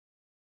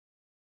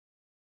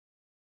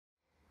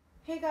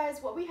Hey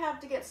guys, what we have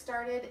to get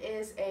started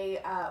is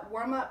a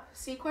warm-up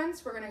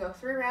sequence. We're going to go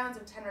 3 rounds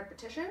of 10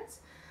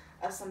 repetitions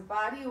of some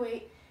body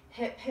weight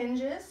hip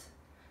hinges.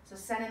 So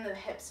sending the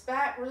hips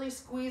back, really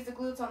squeeze the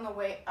glutes on the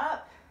way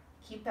up,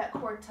 keep that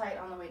core tight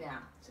on the way down.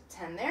 So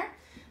 10 there.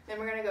 Then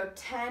we're going to go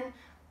 10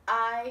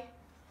 I,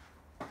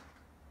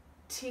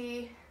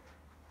 T,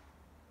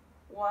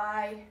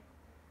 Y,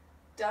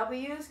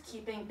 W's,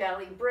 keeping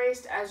belly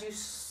braced as you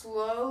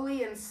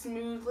slowly and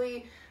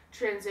smoothly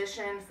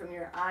transition from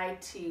your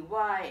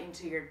ITY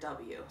into your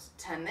W. So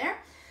 10 there.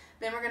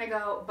 Then we're going to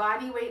go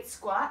body weight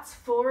squats,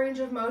 full range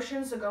of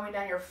motion, so going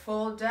down your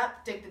full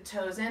depth, dig the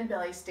toes in,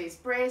 belly stays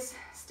braced,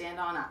 stand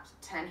on up. So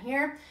 10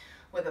 here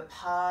with a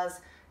pause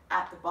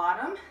at the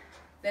bottom.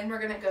 Then we're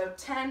going to go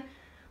 10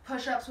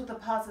 push-ups with a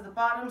pause at the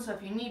bottom, so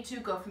if you need to,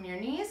 go from your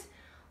knees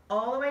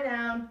all the way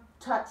down,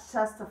 touch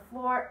chest to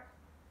floor,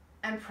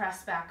 and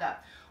press back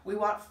up. We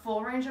want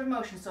full range of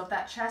motion, so if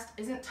that chest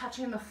isn't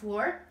touching the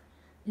floor,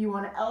 you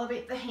want to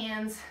elevate the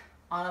hands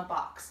on a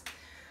box.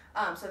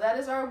 So that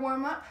is our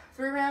warm-up.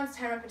 3 rounds,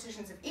 10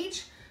 repetitions of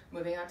each.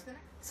 Moving on to the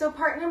next. So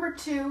part number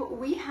 2,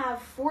 we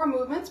have 4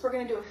 movements. We're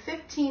going to do a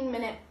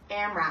 15-minute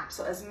AMRAP.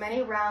 So as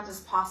many rounds as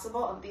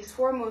possible of these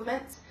 4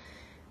 movements.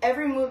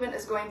 Every movement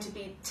is going to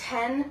be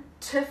 10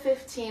 to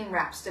 15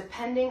 reps,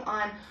 depending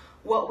on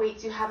what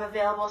weights you have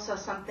available. So if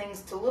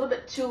something's a little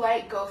bit too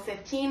light, go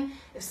 15.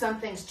 If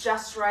something's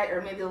just right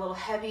or maybe a little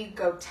heavy,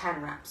 go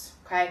 10 reps.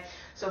 Okay.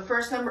 So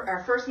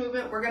our first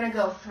movement, we're going to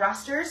go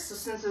thrusters. So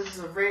since this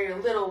is a very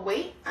little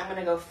weight, I'm going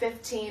to go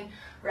 15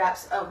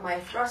 reps of my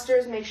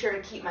thrusters. Make sure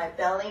to keep my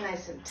belly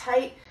nice and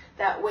tight.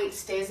 That weight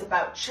stays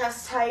about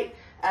chest height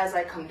as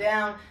I come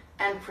down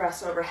and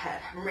press overhead.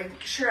 I'm making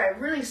sure I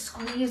really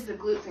squeeze the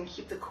glutes and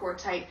keep the core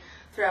tight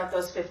throughout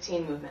those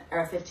 15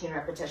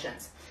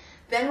 repetitions.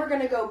 Then we're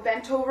going to go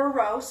bent over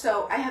row.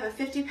 So I have a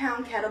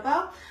 50-pound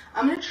kettlebell.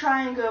 I'm going to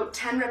try and go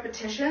 10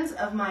 repetitions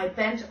of my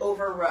bent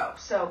over row.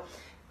 So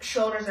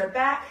shoulders are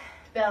back,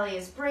 belly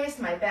is braced,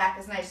 my back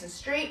is nice and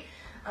straight.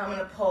 I'm going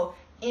to pull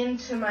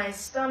into my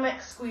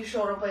stomach, squeeze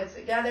shoulder blades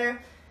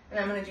together, and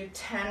I'm going to do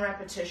 10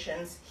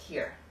 repetitions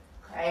here.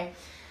 Okay,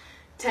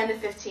 10 to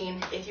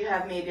 15 if you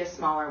have maybe a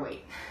smaller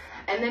weight.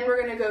 And then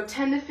we're going to go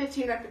 10 to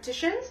 15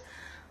 repetitions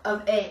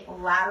of a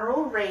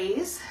lateral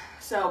raise.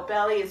 So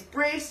belly is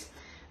braced,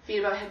 feet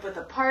about hip width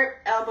apart,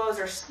 elbows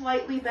are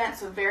slightly bent,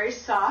 so very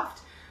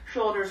soft,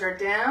 shoulders are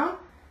down,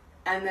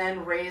 and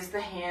then raise the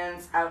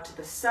hands out to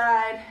the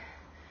side,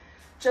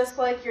 just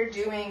like you're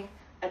doing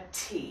a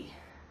T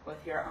with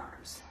your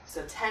arms.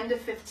 So 10 to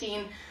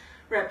 15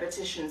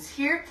 repetitions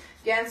here.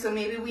 Again, so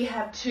maybe we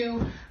have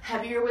 2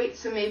 heavier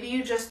weights, so maybe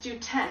you just do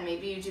 10,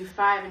 maybe you do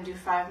 5 and do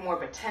 5 more,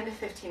 but 10 to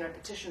 15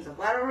 repetitions of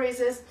lateral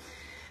raises.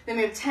 Then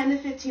we have 10 to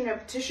 15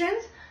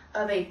 repetitions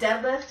of a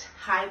deadlift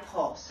high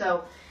pull.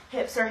 So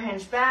hips are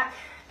hinged back,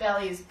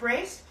 belly is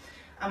braced.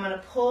 I'm going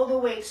to pull the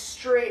weight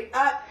straight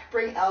up,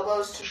 bring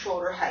elbows to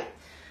shoulder height.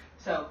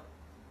 So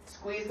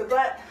squeeze the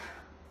butt,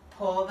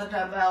 pull the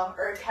dumbbell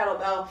or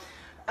kettlebell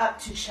up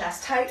to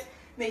chest height,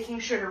 making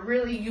sure to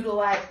really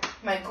utilize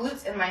my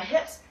glutes and my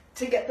hips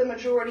to get the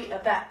majority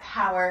of that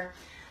power.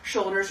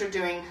 Shoulders are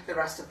doing the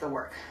rest of the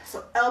work.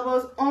 So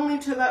elbows only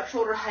to about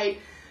shoulder height,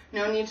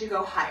 no need to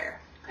go higher.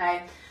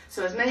 Okay,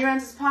 so as many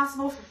rounds as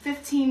possible for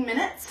 15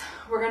 minutes.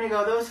 We're going to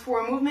go those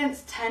 4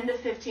 movements, 10 to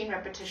 15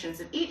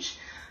 repetitions of each.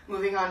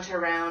 Moving on to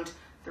round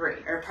 3,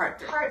 or part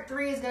 3. Part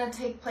 3 is going to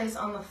take place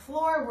on the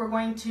floor. We're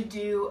going to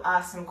do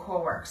some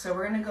core work. So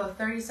we're going to go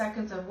 30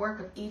 seconds of work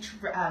of each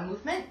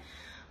movement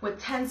with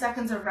 10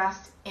 seconds of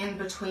rest in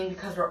between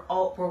because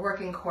we're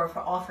working core for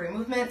all 3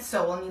 movements,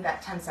 so we'll need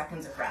that 10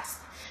 seconds of rest.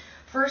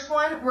 First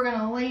one, we're going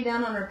to lay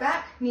down on our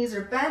back, knees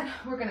are bent.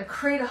 We're going to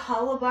create a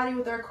hollow body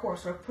with our core.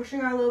 So we're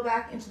pushing our low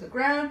back into the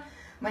ground.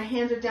 My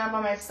hands are down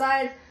by my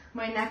sides.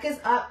 My neck is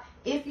up.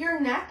 If your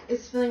neck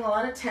is feeling a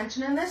lot of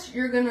tension in this,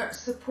 you're going to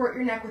support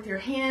your neck with your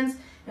hands.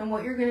 And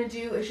what you're going to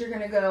do is you're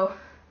going to go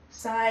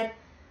side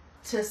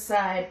to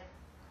side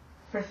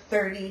for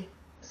 30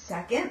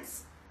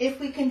 seconds.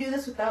 If we can do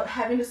this without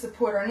having to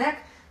support our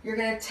neck, you're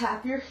going to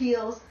tap your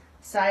heels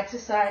side to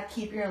side,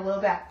 keeping your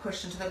low back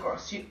pushed into the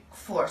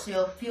floor. So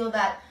you'll feel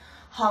that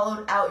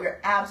hollowed out. Your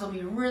abs will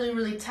be really,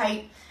 really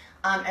tight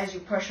as you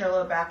push your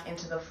low back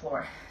into the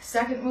floor.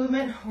 Second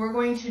movement, we're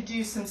going to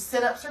do some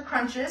sit-ups or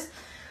crunches.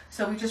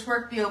 So we just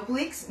worked the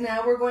obliques.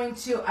 Now we're going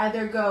to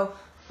either go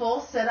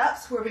full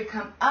sit-ups where we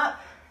come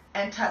up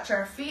and touch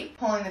our feet,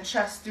 pulling the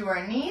chest through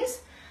our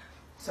knees.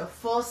 So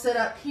full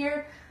sit-up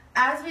here.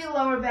 As we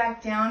lower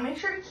back down, make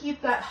sure to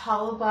keep that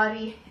hollow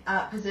body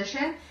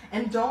position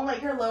and don't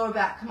let your lower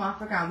back come off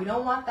the ground. We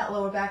don't want that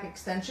lower back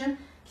extension.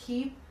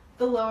 Keep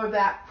the lower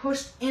back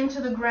pushed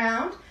into the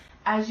ground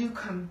as you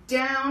come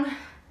down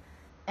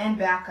and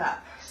back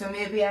up. So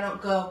maybe I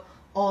don't go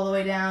all the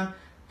way down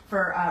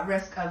for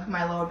risk of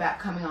my lower back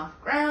coming off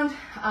the ground.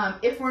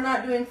 If we're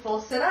not doing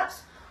full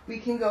sit-ups, we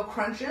can go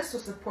crunches, so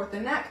support the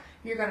neck.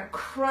 You're going to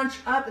crunch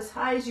up as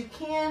high as you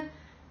can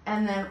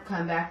and then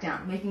come back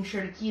down, making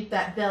sure to keep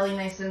that belly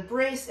nice and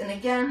braced. And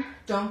again,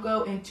 don't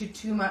go into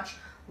too much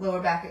lower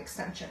back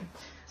extension.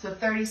 So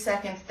 30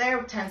 seconds there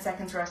with 10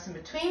 seconds rest in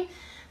between.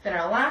 Then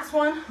our last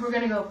one, we're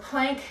gonna go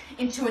plank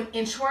into an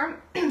inchworm.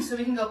 So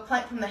we can go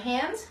plank from the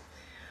hands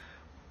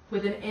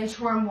with an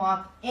inchworm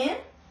walk in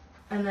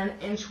and then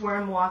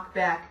inchworm walk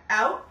back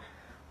out.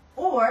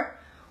 Or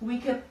we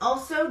can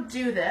also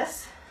do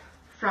this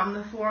from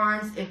the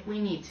forearms if we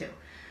need to.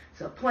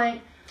 So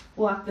plank,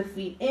 walk the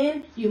feet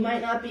in. You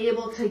might not be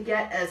able to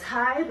get as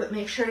high, but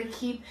make sure to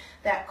keep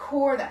that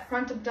core, that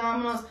front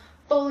abdominals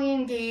fully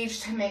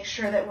engaged to make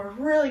sure that we're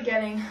really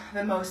getting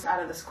the most out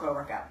of this core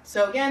workout.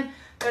 So again,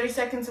 30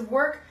 seconds of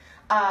work,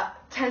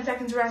 10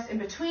 seconds rest in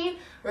between.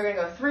 We're gonna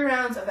go 3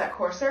 rounds of that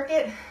core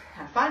circuit.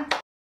 Have fun.